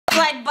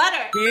like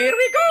butter. Here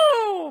we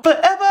go.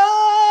 Forever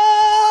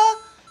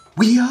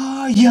we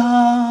are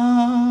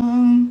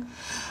young.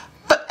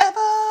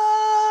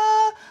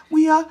 Forever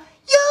we are young.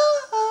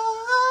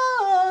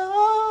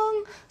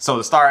 So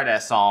the start of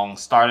that song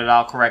started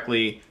out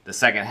correctly. The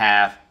second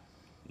half,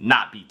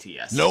 not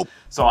BTS. Nope.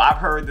 So I've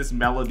heard this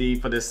melody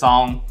for this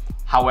song.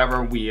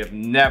 However, we have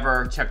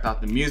never checked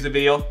out the music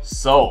video.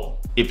 So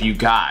if you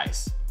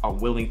guys are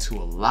willing to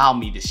allow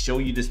me to show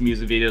you this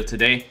music video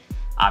today,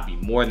 I'd be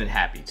more than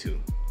happy to.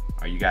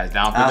 Are you guys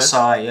down for this? I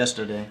saw it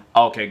yesterday.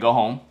 Okay, go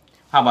home.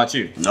 How about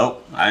you?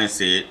 Nope, I didn't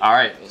see it. All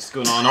right, let's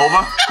scoot on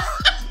over.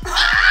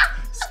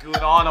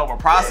 Scoot on over.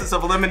 Process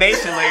of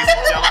elimination, ladies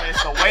and gentlemen.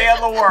 It's the way of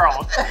the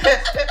world.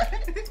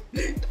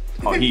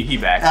 Oh, he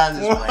back.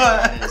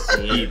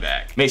 He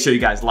back. Make sure you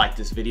guys like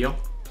this video.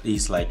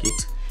 Please like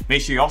it.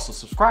 Make sure you also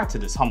subscribe to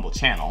this humble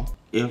channel.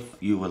 If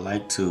you would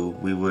like to,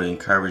 we would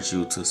encourage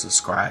you to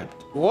subscribe.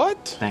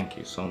 What? Thank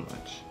you so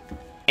much.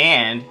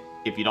 And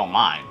if you don't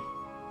mind,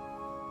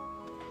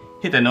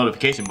 hit that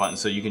notification button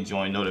so you can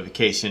join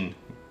notification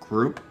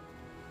group,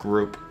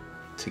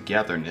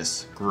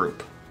 togetherness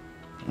group.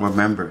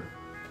 Remember,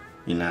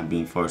 you're not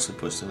being forced to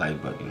push the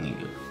like button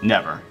either.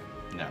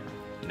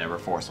 Never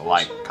force a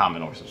like,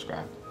 comment, or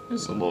subscribe.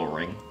 It's a little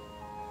ring.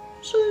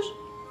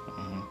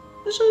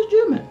 This is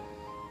German.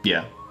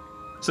 Yeah,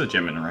 it's a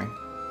gem in the ring.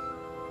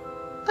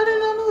 I did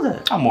not know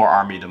that. I'm more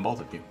army than both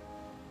of you.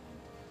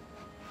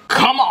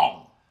 Come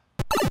on!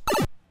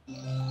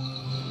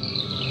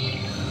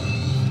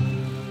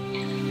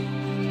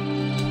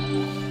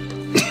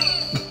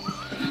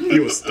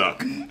 You were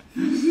stuck.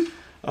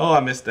 Oh, I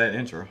missed that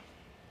intro.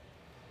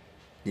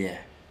 Yeah.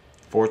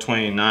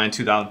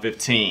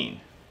 4/29/2015.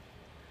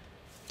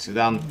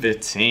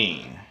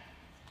 2015.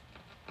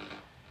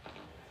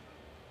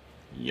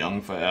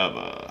 Young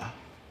forever.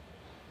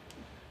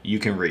 You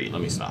can read.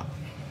 Let me stop.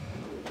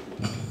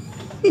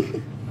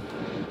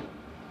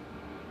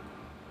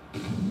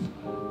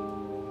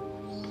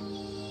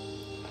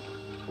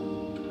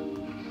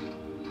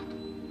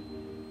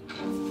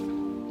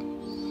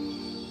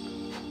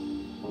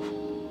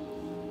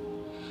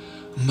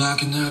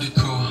 음악이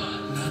내리고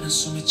나는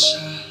숨이 차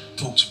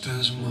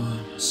복잡해진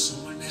마음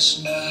숨을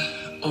내쉰다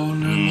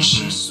오늘 뭐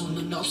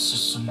실수는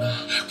없었어 나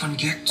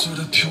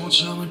관객들의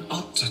표정은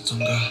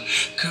어땠던가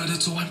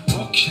그래도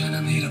행복해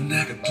난 이런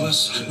내가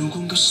됐어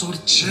누군가 소리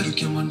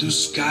지르게 만들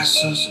수가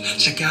있었어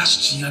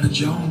작아지지 않은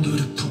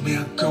영혼들을 품에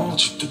안고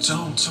집도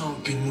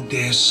downtown 빈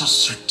무대에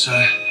섰을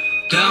때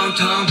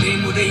downtown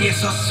빈 무대에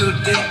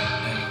섰을 때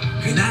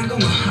흔한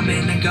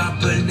공허함에 난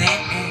겁을 내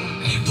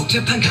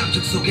복잡한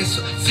감정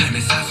속에서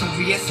삶의 사선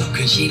위에서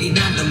근실이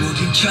난다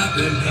무딘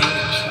척을 해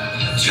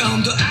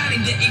처음도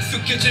아닌데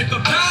익숙해질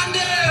법한데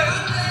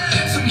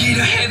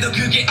숨기려 해도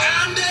그게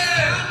안돼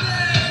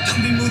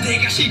텅 빈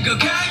무대가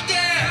식어갈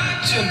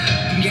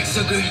때쯤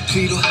객석을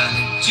뒤로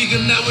하네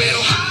지금 나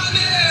외로워하네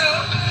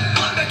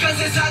완벽한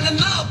세상은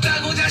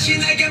없다고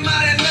자신에게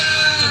말해 나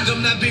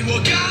점점 난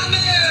비워가네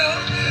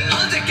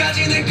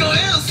언제까지 내 거일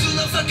순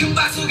없어 큰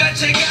박수가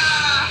제가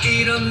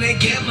이런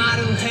내게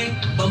말을 해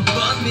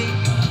뻔뻔히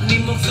네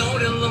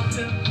목소리를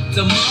높여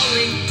더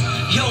멀리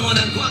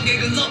영원한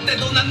관객은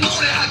없대도 난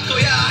노래할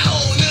거야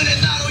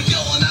오늘의 나로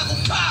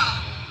영원하고파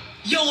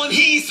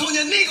영원히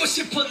소년이고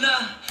싶어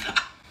나.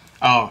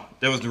 Oh,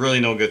 there was really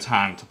no good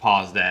time to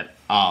pause that.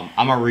 I'm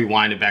gonna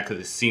rewind it back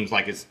because it seems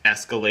like it's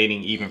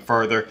escalating even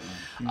further.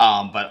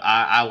 But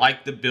I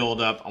like the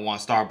build up. I want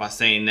to start by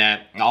saying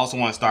that. I also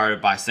want to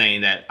start by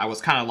saying that I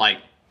was kind of like,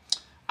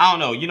 I don't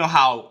know, you know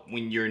how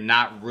when you're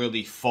not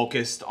really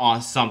focused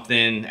on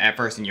something at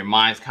first and your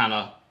mind's kind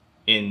of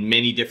in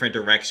many different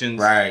directions.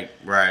 Right.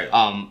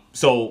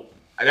 So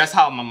that's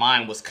how my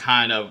mind was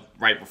kind of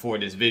right before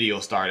this video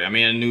started. I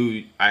mean, I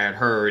knew I had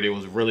heard it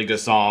was a really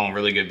good song,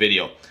 really good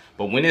video.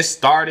 But when it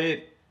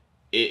started,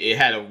 it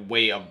had a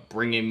way of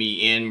bringing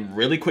me in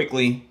really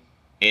quickly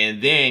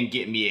and then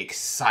get me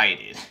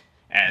excited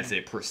as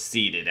it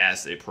proceeded,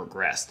 as it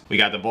progressed. We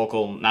got the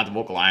vocal, not the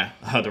vocal line,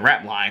 the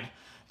rap line.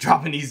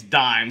 Dropping these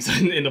dimes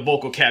in the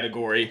vocal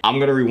category. I'm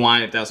gonna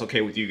rewind if that's okay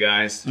with you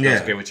guys. If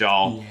that's okay with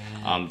y'all.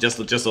 Just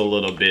a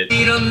little bit.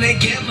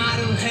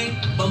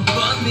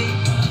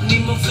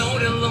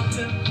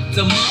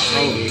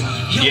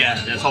 Yeah,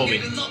 that's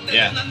holy.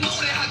 Yeah.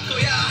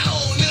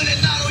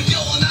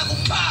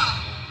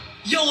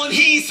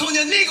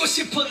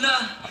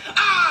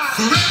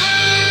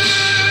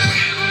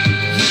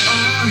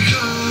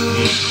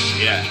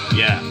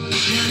 Yeah.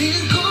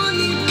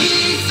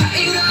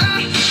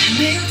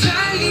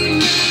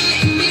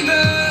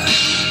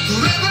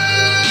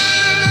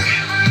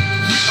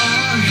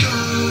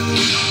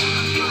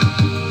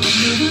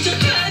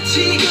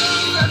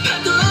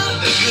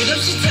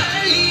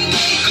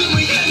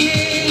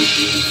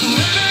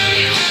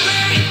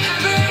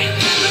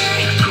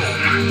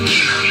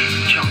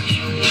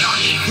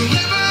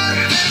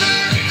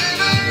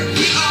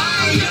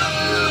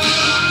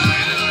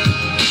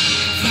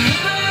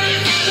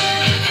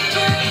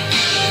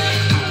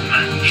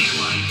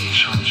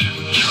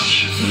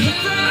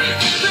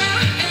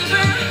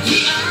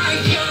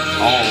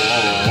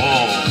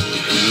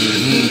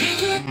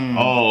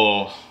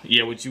 Oh,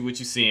 yeah, what you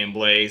seeing,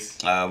 Blaze?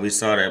 We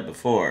saw that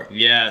before.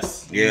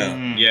 Yes.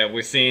 Yeah. Yeah,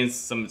 we're seeing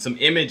some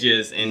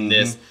images in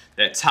this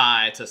that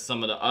tie to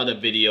some of the other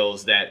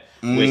videos that,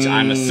 which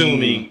I'm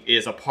assuming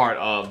is a part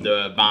of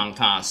the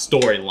Bangtan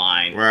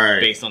storyline,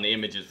 based on the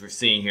images we're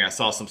seeing here. I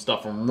saw some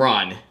stuff from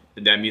Run,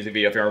 that music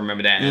video, if y'all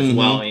remember that as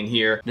well in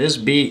here. This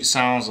beat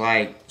sounds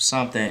like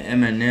something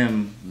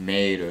Eminem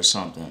made or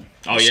something.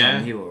 Oh yeah?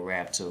 Something he would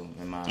rap to,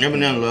 in my opinion.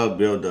 Eminem love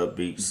build-up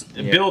beats.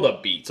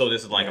 Build-up beat, so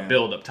this is like a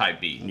build-up type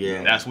beat.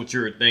 Yeah. That's what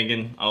you're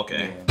thinking?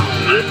 Okay.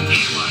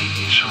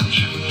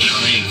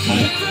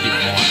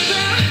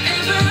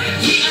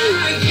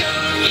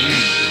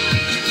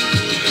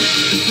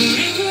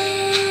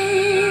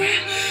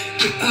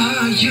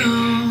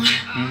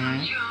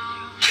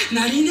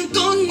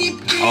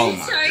 Oh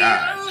my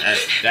God,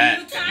 that's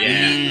that.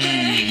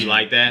 Yeah, you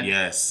like that?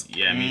 Yes.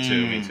 Yeah, me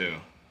too. Me too.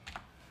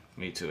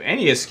 Me too.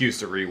 Any excuse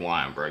to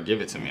rewind, bro.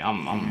 Give it to me.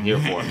 I'm here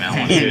for it, man. I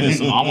want to hear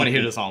this. I want to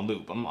hear this on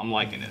loop. I'm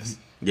liking this.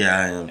 Yeah,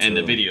 I am too. And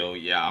the video,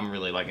 yeah, I'm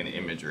really liking the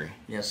imagery.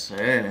 Yes,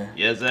 sir.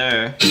 Yes,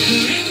 sir. Yeah.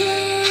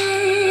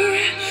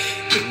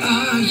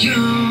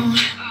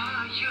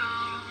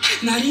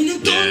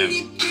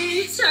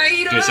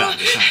 Good song. Good song.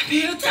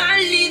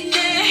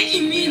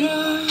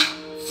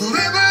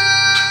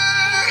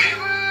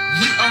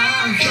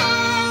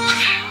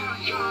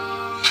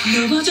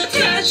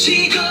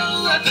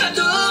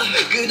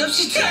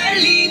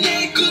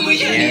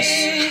 Yes.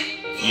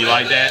 You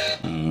like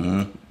that?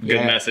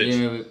 Good message.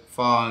 Even if we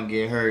fall and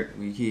get hurt,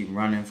 we keep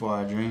running for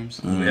our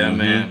dreams. Yeah,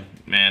 man.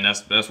 Man,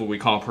 that's what we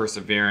call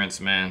perseverance,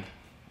 man.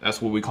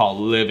 That's what we call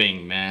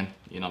living, man.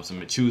 You know what I'm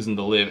saying? Choosing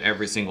to live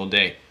every single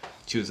day.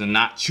 Choosing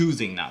not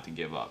to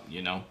give up,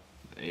 you know?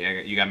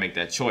 You gotta make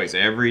that choice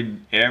every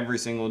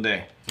single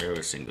day.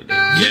 Every single day.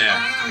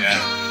 Yeah, yeah.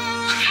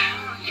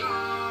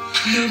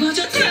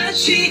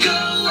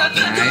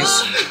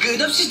 Nice.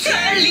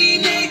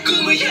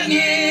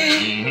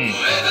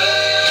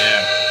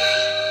 Yeah.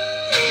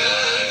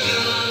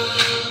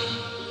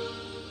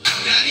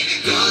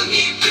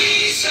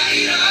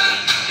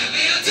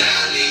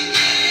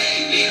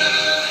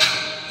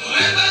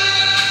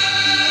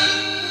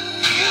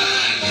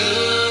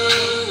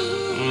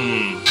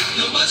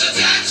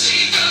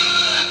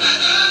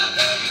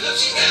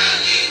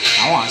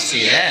 I want to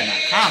see that in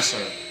a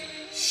concert.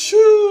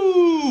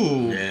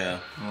 Shoo! Yeah.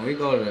 When we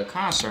go to the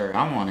concert,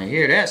 I want to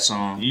hear that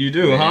song. You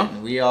do, huh?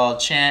 We all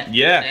chant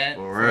that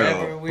for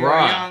forever real. we were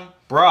young.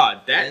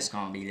 Bruh, It's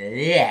gonna be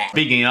that.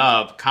 Speaking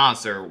of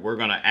concert, we're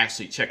gonna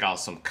actually check out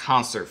some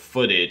concert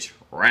footage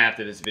right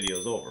after this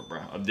video's over,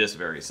 bro, of this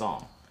very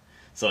song.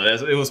 So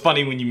it was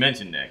funny when you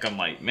mentioned that. I'm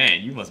like,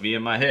 man, you must be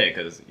in my head,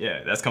 cause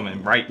yeah, that's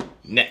coming right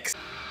next.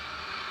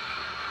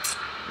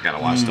 We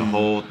gotta watch the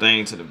whole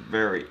thing to the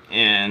very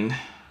end.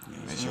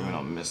 Make sure we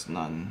don't miss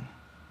nothing.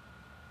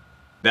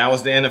 That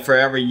was the end of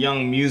Forever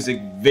Young music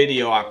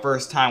video. Our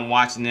first time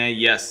watching that.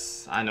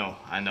 Yes, I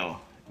know.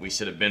 We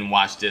should have been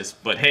watched this,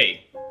 but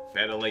hey,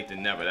 better late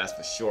than never, that's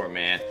for sure,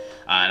 man.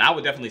 And I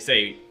would definitely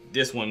say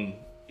this one,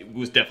 it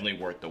was definitely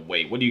worth the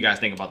wait. What do you guys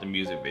think about the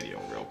music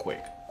video, real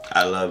quick?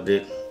 I loved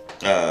it.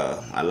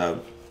 I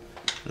loved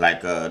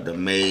like the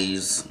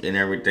maze and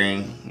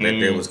everything that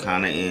they was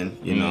kind of in,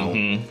 you know.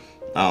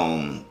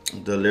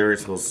 The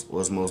lyrics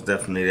was most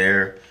definitely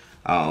there.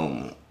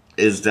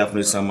 It's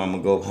definitely something I'm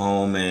gonna go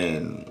home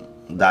and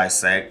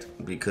dissect,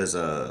 because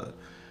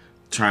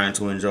trying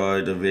to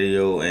enjoy the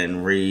video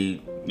and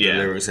read the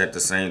lyrics at the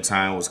same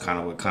time was kind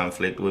of a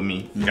conflict with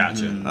me.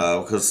 Gotcha.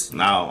 Because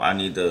now I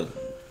need to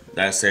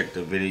dissect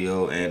the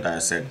video and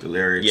dissect the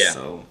lyrics. Yeah.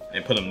 So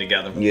And put them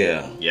together.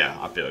 yeah. Yeah,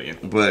 I feel you.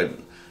 But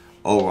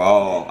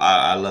overall,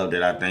 I loved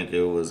it. I think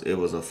it was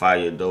a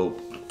fire dope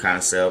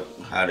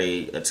concept, how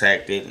they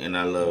attacked it, and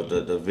I love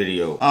the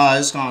video.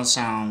 It's gonna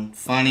sound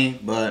funny,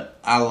 but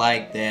I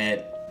like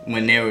that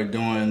when they were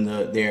doing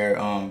their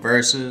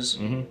verses,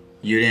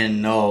 you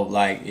didn't know,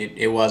 like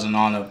it wasn't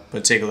on a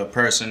particular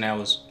person that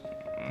was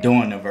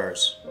doing the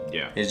verse.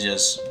 Yeah. It's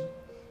just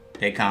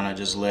they kind of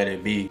just let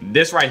it be.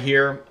 This right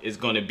here is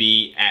going to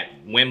be at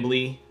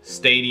Wembley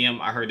Stadium.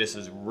 I heard this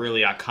is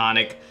really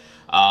iconic.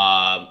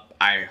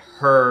 I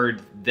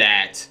heard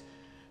that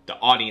the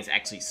audience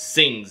actually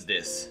sings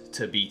this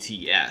to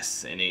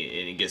BTS, and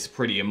it gets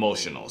pretty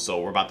emotional.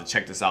 So we're about to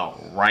check this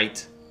out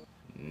right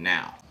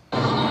now.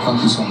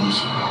 Thank you so much.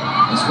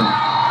 Let's go.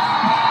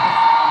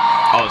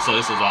 Oh, so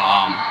this is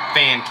a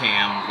fan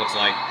cam, looks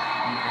like.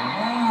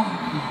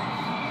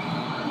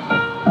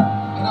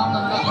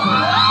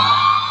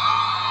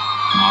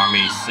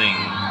 Army sing.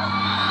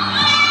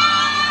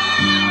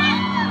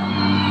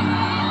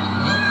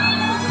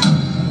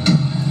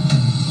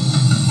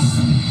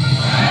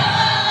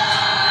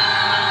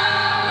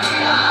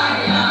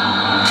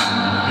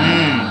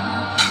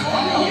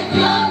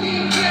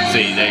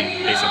 See,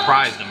 they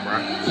surprised him, bro.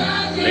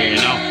 They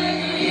didn't know.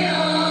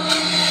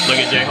 Look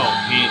at J-Hope.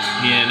 He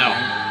didn't know.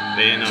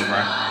 They didn't know,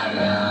 bro.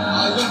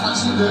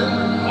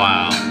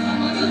 Wow.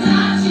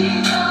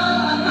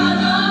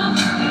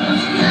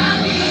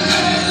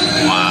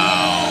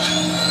 Wow.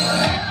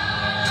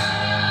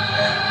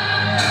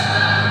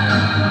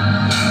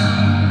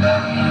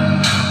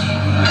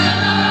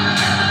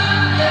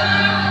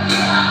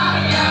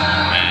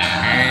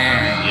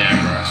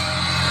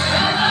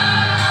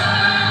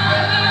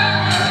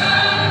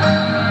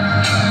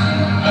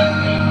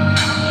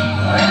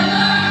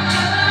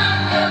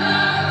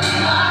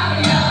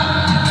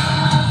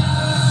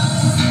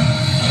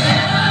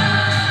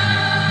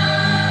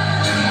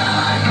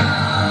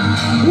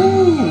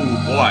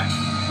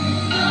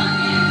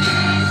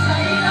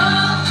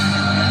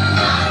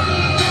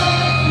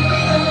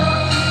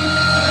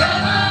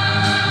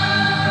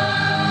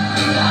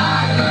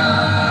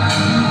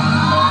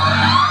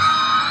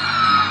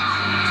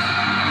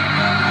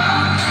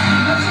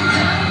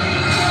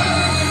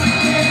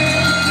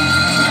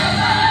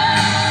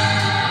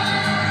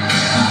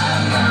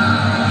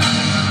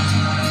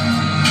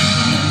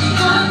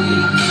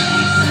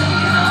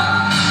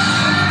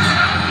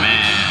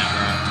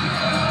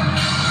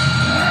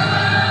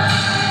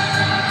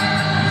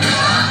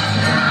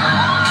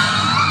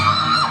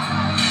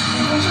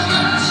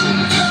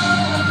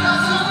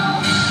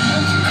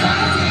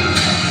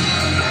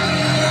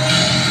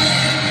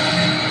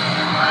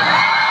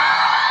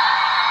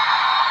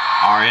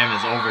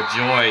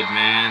 enjoyed,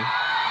 man.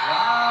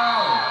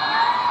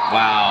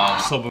 Wow.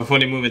 So before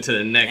they move into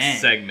the next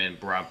segment,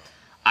 bro,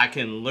 I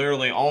can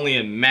literally only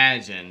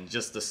imagine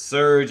just the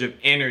surge of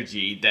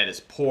energy that is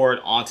poured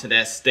onto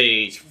that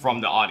stage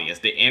from the audience.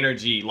 The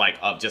energy, like,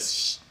 of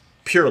just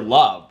pure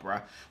love,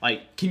 bro.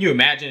 Like, can you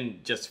imagine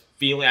just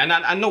feeling? And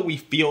I know we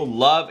feel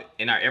love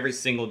in our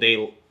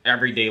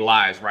everyday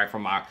lives, right?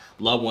 From our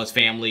loved ones,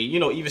 family, you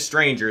know, even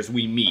strangers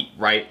we meet,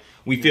 right?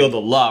 We feel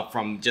the love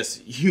from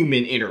just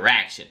human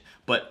interaction.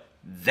 But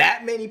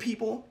that many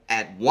people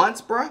at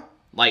once, bruh,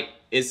 like,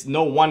 it's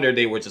no wonder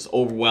they were just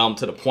overwhelmed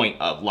to the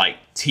point of, like,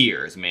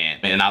 tears, man.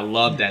 And I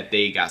love that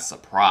they got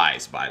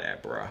surprised by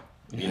that, bruh.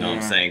 You know what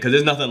I'm saying? Because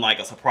there's nothing like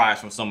a surprise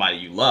from somebody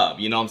you love.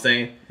 You know what I'm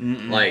saying?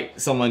 Like,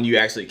 someone you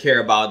actually care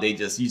about, you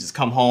just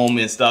come home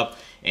and stuff,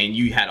 and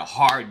you had a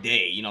hard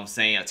day, you know what I'm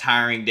saying, a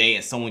tiring day,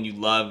 and someone you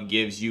love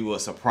gives you a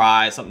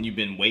surprise, something you've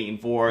been waiting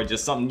for,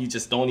 just something you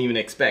just don't even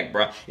expect,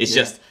 bro. It's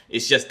just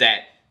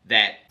that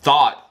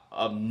thought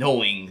of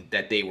knowing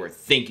that they were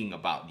thinking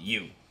about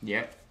you.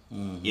 Yep.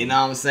 You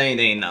know what I'm saying?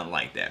 They ain't nothing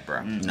like that,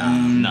 bro.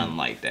 Nothing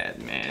like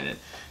that, man.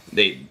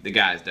 The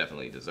guys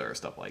definitely deserve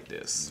stuff like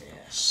this.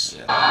 Yes.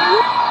 Yeah.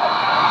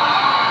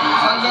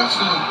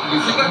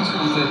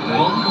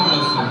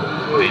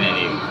 They didn't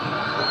even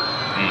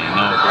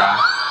know, bro.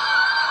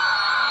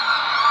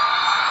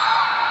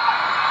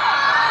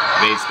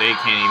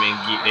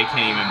 They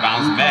can't even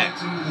bounce back.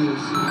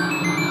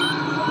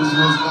 This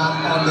was not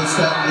on the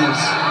set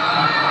list.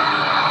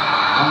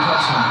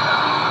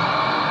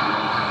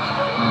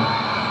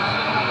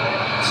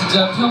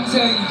 진짜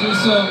평생 잊을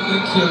수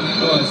없는 기억인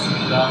것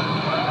같습니다.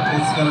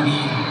 It's gonna be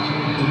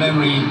the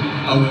memory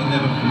I will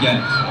never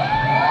forget.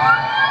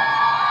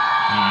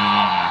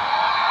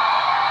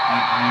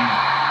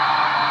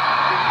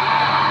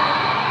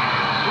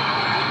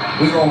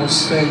 We gonna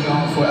stay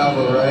young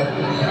forever, right?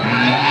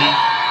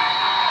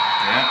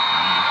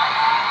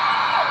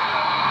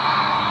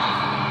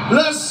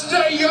 Let's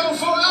stay young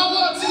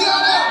forever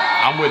together!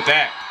 I'm with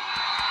that.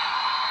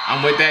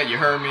 I'm with that. You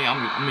heard me?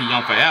 I'm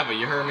young forever.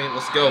 You heard me?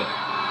 Let's go.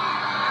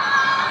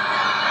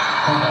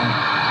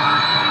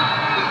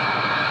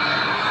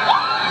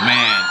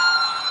 Man,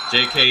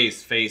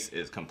 JK's face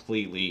is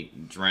completely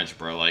drenched,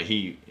 bro. Like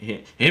him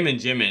and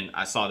Jimin,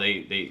 I saw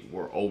they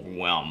were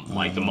overwhelmed,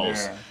 like the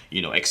most,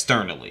 you know,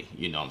 externally.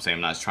 You know what I'm saying?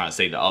 I'm not trying to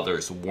say the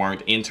others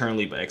weren't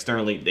internally, but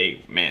externally,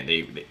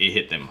 it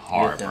hit them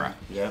hard, bro.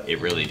 Yep. It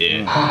really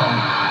did. Yeah,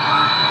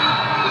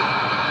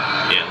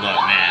 look,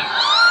 man.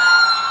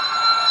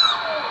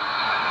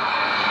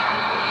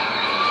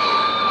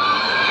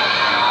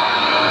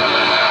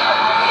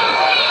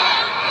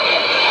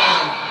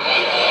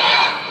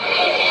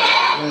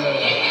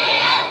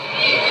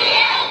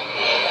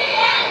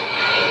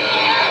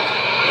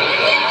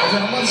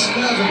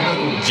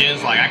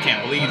 Jin's like, I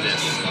can't believe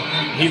this.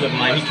 He looking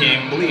like he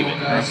can't even believe it,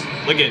 bro.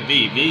 Look at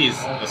V. V is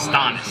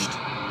astonished.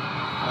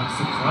 I'm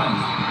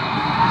surprised.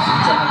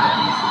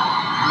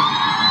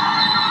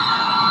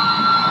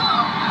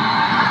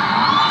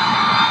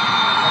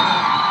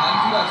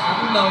 안주가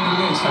잘못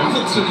나오길래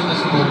잘못 들리나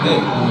싶었는데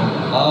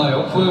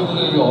영포의 분은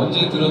이거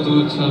언제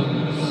들어도 참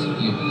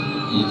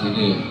되게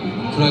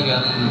쿨하게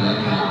하는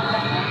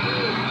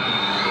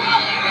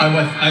I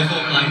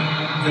thought like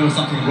there was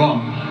something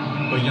wrong,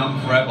 but Young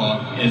Forever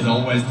is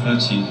always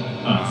touching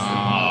us.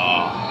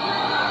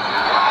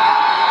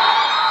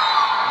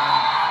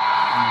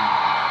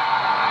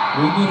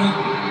 오늘은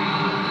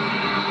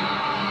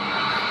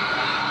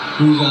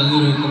울지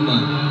않으려 했건만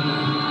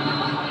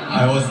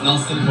I was not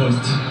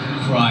supposed to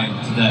cry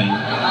today.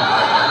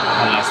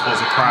 I'm not supposed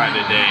to cry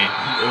today.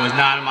 It was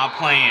not in my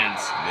plans.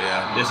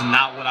 Yeah. This is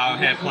not what I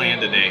had planned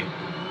today.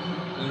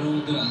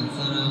 여러분들 안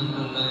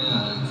사랑할래야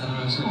안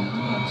사랑할 수 없는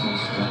것 같아요,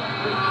 진짜.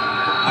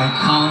 I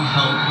can't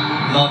help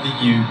loving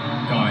you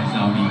guys,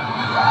 Naomi.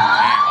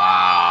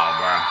 Wow,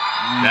 bro.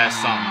 That's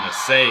something to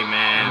say,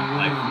 man.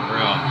 Like, for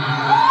real.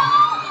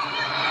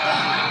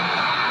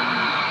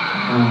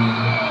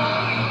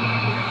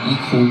 이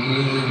곡은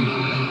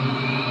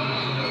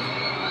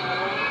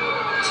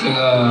제가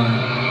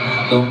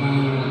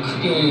너무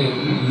크게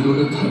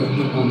위로를 받았던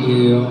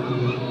곡이에요.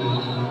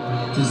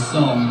 This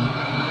song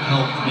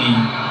helped me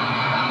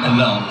a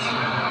lot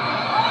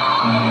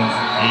when I was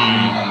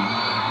young.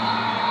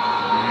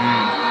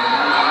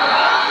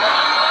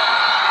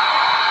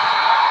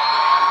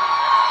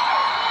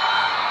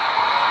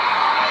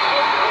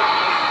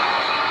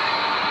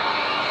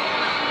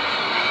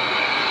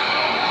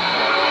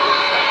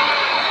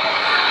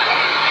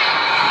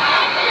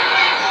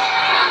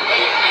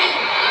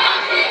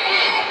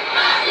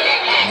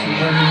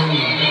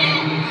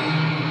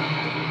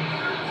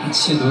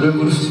 같이 노래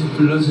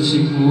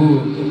불러주시고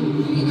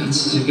같이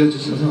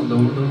즐겨주셔서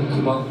너무너무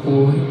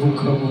고맙고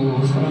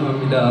행복하고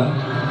사랑합니다.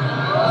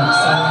 I'm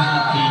so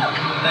happy.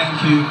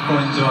 Thank you for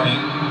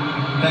enjoying.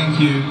 Thank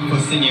you for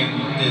singing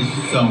this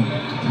song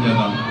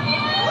together.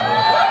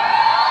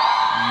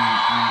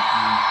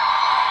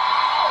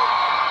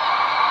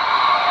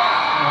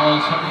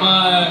 정말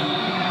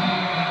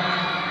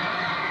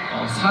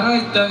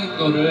살아있다는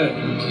거를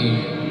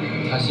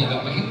이렇게 다시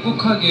너무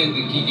행복하게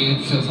느끼게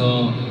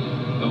해주셔서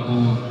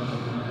너무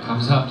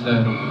감사합니다,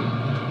 여러분.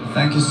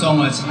 Thank you so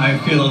much. I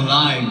feel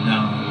alive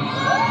now.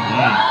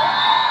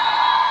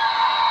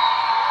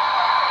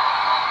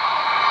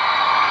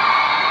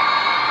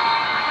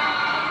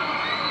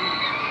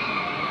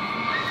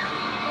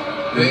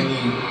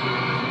 Really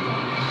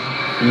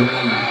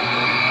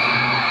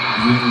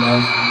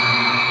love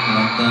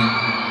them.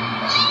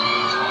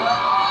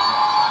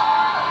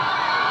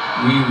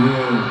 We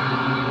will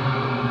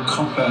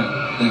come back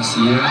next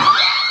year.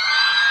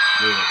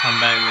 We will come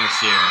back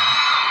next year.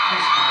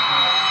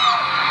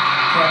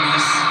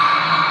 Promise.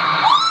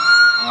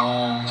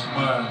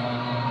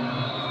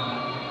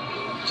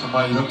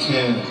 정말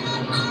이렇게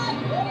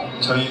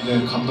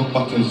저희에게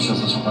감동받게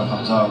해주셔서 정말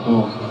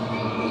감사하고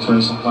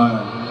저희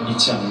정말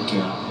잊지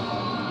않을게요.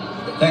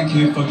 Thank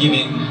you for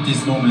giving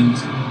this moment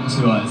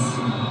to us.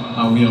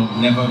 I will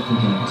never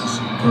forget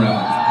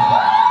forever.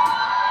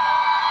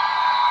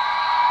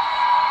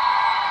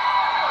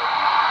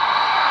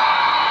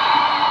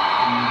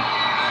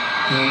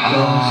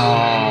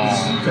 This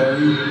is the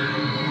very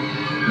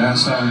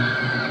last song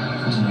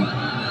for tonight.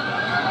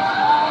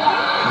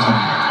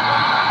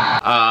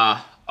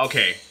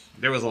 Okay,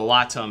 there was a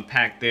lot to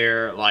unpack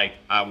there. Like,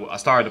 I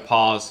started to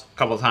pause a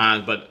couple of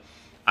times, but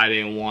I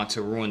didn't want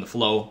to ruin the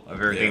flow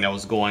of everything that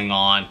was going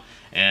on.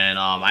 And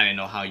I didn't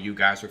know how you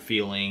guys were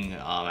feeling.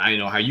 I didn't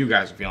know how you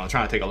guys were feeling. I'm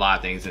trying to take a lot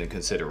of things into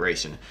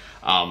consideration.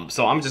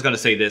 So I'm just going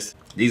to say this.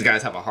 These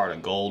guys have a heart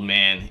of gold,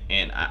 man.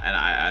 And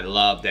I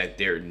love that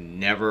they're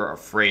never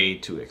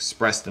afraid to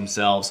express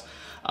themselves.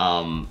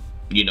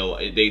 You know,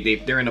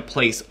 they're in a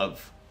place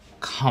of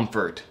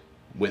comfort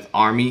with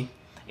ARMY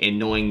and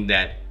knowing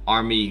that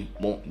ARMY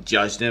won't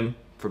judge them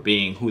for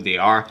being who they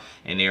are,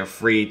 and they're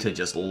free to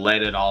just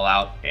let it all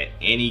out at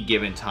any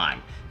given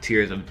time.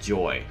 Tears of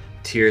joy,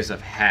 tears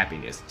of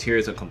happiness,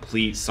 tears of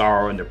complete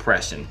sorrow and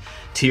depression,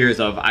 tears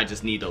of I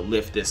just need to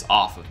lift this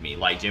off of me.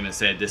 Like Jimin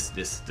said,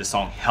 this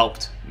song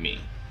helped me.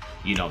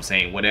 You know what I'm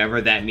saying?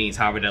 Whatever that means,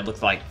 however that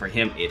looks like for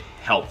him, it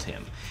helped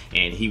him.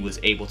 And he was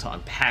able to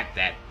unpack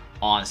that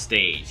on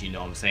stage, you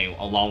know what I'm saying,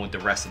 along with the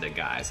rest of the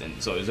guys.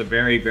 And so it was a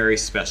very, very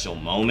special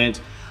moment.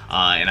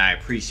 And I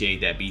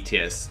appreciate that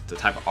BTS, the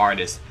type of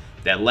artist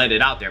that let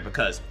it out there,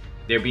 because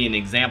they're being an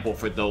example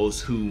for those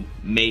who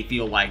may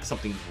feel like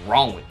something's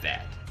wrong with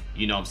that.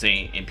 You know what I'm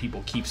saying? And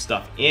people keep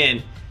stuff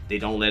in, they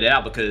don't let it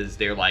out because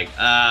they're like,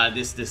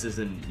 this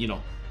isn't, you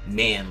know,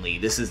 manly,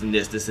 this isn't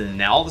this isn't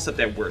that. All the stuff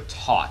that we're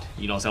taught,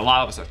 you know, so a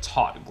lot of us are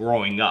taught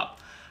growing up.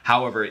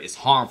 However, it's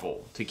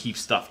harmful to keep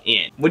stuff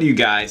in. What do you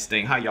guys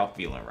think? How y'all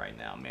feeling right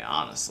now, man,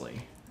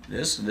 honestly?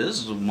 This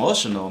is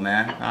emotional,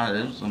 man.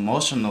 It's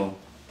emotional.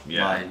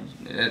 Yeah.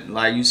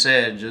 Like you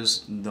said,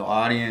 just the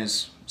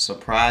audience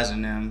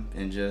surprising them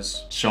and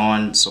just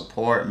showing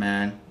support,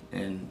 man.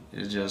 And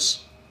it's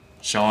just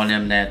showing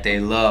them that they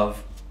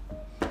love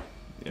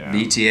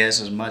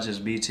BTS as much as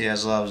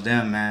BTS loves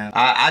them, man.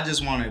 I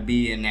just want to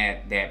be in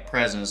that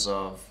presence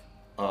of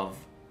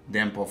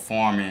them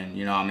performing,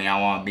 you know what I mean? I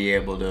want to be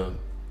able to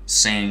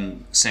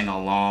sing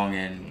along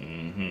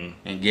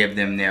and give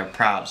them their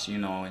props, you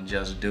know, and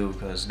just do,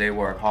 because they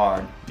work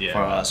hard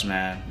for us,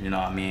 man, you know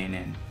what I mean?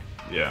 And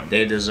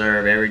they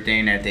deserve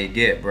everything that they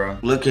get, bro.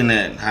 Looking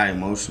at how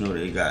emotional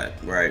they got,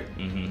 right?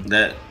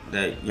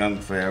 That Young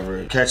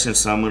Forever, catching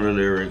some of the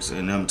lyrics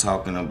and them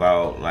talking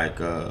about like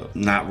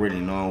not really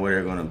knowing where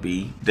they're gonna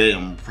be. They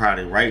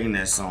probably writing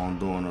that song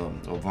during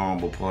a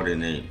vulnerable part in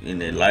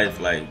their life,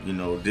 like, you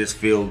know, this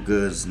feel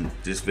good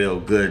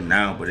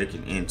now, but it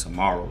can end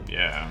tomorrow.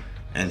 Yeah.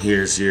 And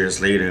here's years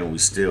later and we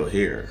still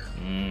here.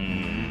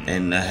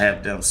 And to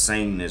have them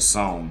sing this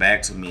song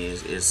back to me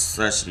is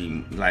such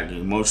like an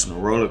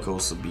emotional roller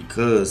coaster,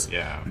 because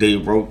they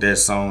wrote that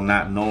song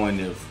not knowing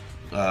if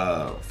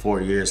 4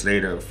 years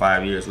later,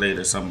 5 years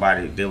later,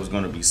 they was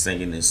gonna be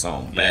singing this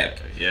song back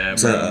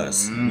to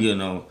us, you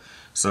know.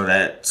 So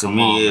that to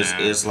me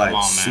is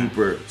like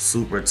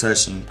super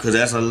touching, because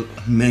that's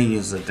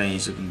millions of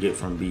things you can get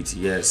from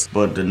BTS,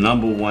 but the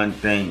 #1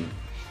 thing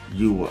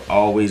you will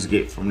always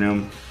get from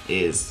them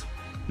is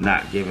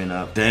not giving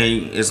up.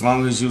 As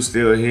long as you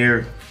still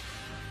here,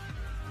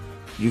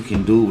 you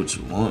can do what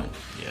you want.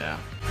 Yeah.